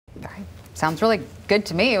Sounds really good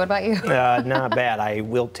to me. What about you? Not bad. I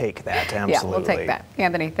will take that, absolutely. Yeah, we'll take that.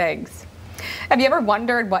 Anthony, thanks. Have you ever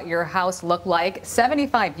wondered what your house looked like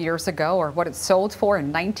 75 years ago or what it sold for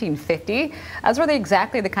in 1950? Those were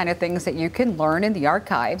exactly the kind of things that you can learn in the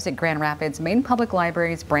archives at Grand Rapids Main Public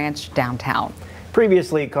Library's branch downtown.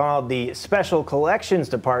 Previously called the Special Collections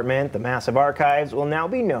Department, the massive archives will now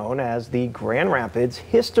be known as the Grand Rapids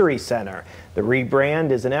History Center. The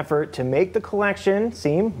rebrand is an effort to make the collection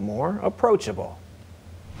seem more approachable.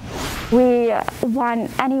 We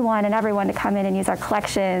want anyone and everyone to come in and use our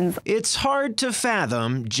collections. It's hard to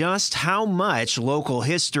fathom just how much local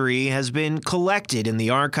history has been collected in the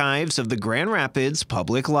archives of the Grand Rapids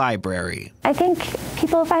Public Library. I think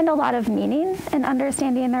people find a lot of meaning in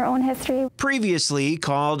understanding their own history. Previously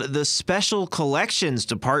called the Special Collections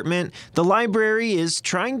Department, the library is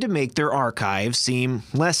trying to make their archives seem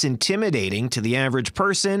less intimidating to the average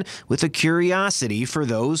person with a curiosity for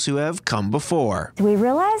those who have come before. We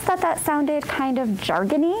realized that sounded kind of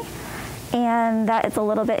jargony and that it's a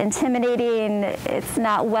little bit intimidating, it's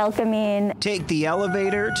not welcoming. Take the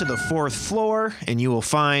elevator to the 4th floor and you will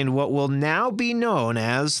find what will now be known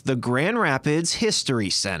as the Grand Rapids History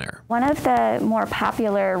Center. One of the more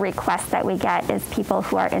popular requests that we get is people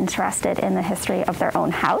who are interested in the history of their own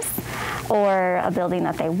house or a building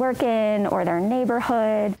that they work in or their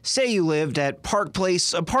neighborhood. Say you lived at Park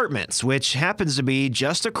Place Apartments, which happens to be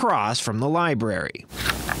just across from the library,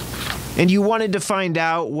 and you wanted to find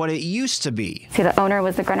out what it used to be. See, the owner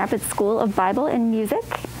was the Grand Rapids School of Bible and Music,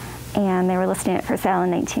 and they were listing it for sale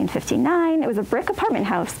in 1959. It was a brick apartment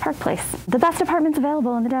house, Park Place. The best apartments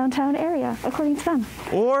available in the downtown area, according to them.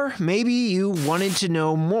 Or maybe you wanted to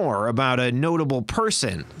know more about a notable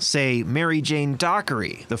person, say Mary Jane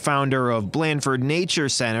Dockery, the founder of Blandford Nature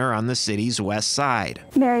Center on the city's west side.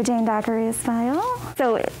 Mary Jane Dockery's file.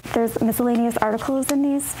 So there's miscellaneous articles in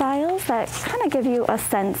these files that kind of give you a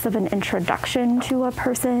sense of an introduction to a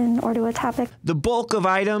person or to a topic. The bulk of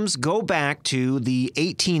items go back to the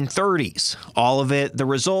 1830s. All of it the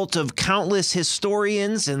result of countless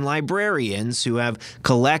historians and librarians who have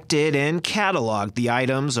collected and cataloged the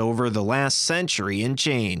items over the last century and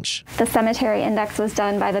change. The cemetery index was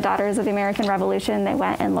done by the Daughters of the American Revolution. They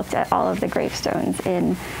went and looked at all of the gravestones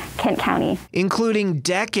in Kent County, including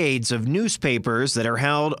decades of newspapers that are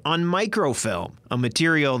held on microfilm, a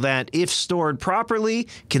material that, if stored properly,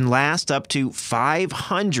 can last up to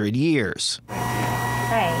 500 years.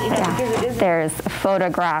 Yeah. There's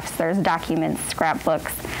photographs, there's documents,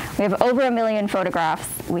 scrapbooks. We have over 1 million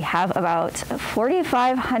photographs. We have about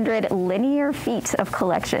 4,500 linear feet of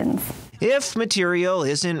collections. If material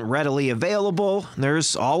isn't readily available,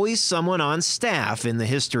 there's always someone on staff in the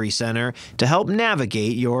History Center to help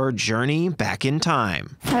navigate your journey back in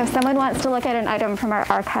time. So if someone wants to look at an item from our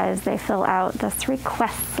archives, they fill out this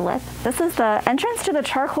request slip. This is the entrance to the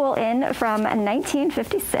Charcoal Inn from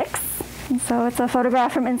 1956. And so it's a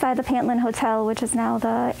photograph from inside the Pantland Hotel, which is now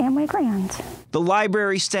the Amway Grand. The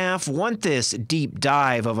library staff want this deep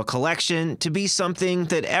dive of a collection to be something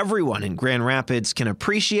that everyone in Grand Rapids can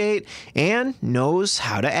appreciate and knows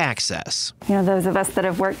how to access. You know, those of us that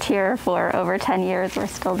have worked here for over 10 years, we're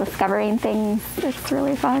still discovering things. It's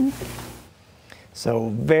really fun. So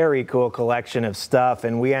very cool collection of stuff.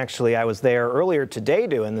 And I was there earlier today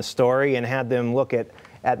doing the story and had them look at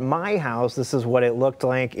my house. This is what it looked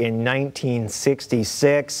like in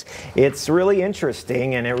 1966. It's really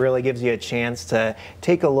interesting, and it really gives you a chance to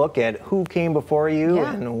take a look at who came before you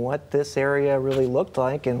and what this area really looked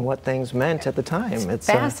like and what things meant at the time. It's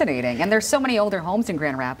fascinating. And there's so many older homes in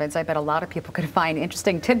Grand Rapids. I bet a lot of people could find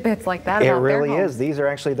interesting tidbits like that about their homes. It really is. These are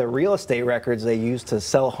actually the real estate records they used to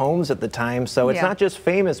sell homes at the time. So it's not just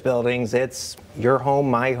famous buildings. It's your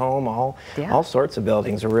home, my home, all sorts of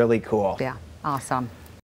buildings are really cool. Yeah, awesome.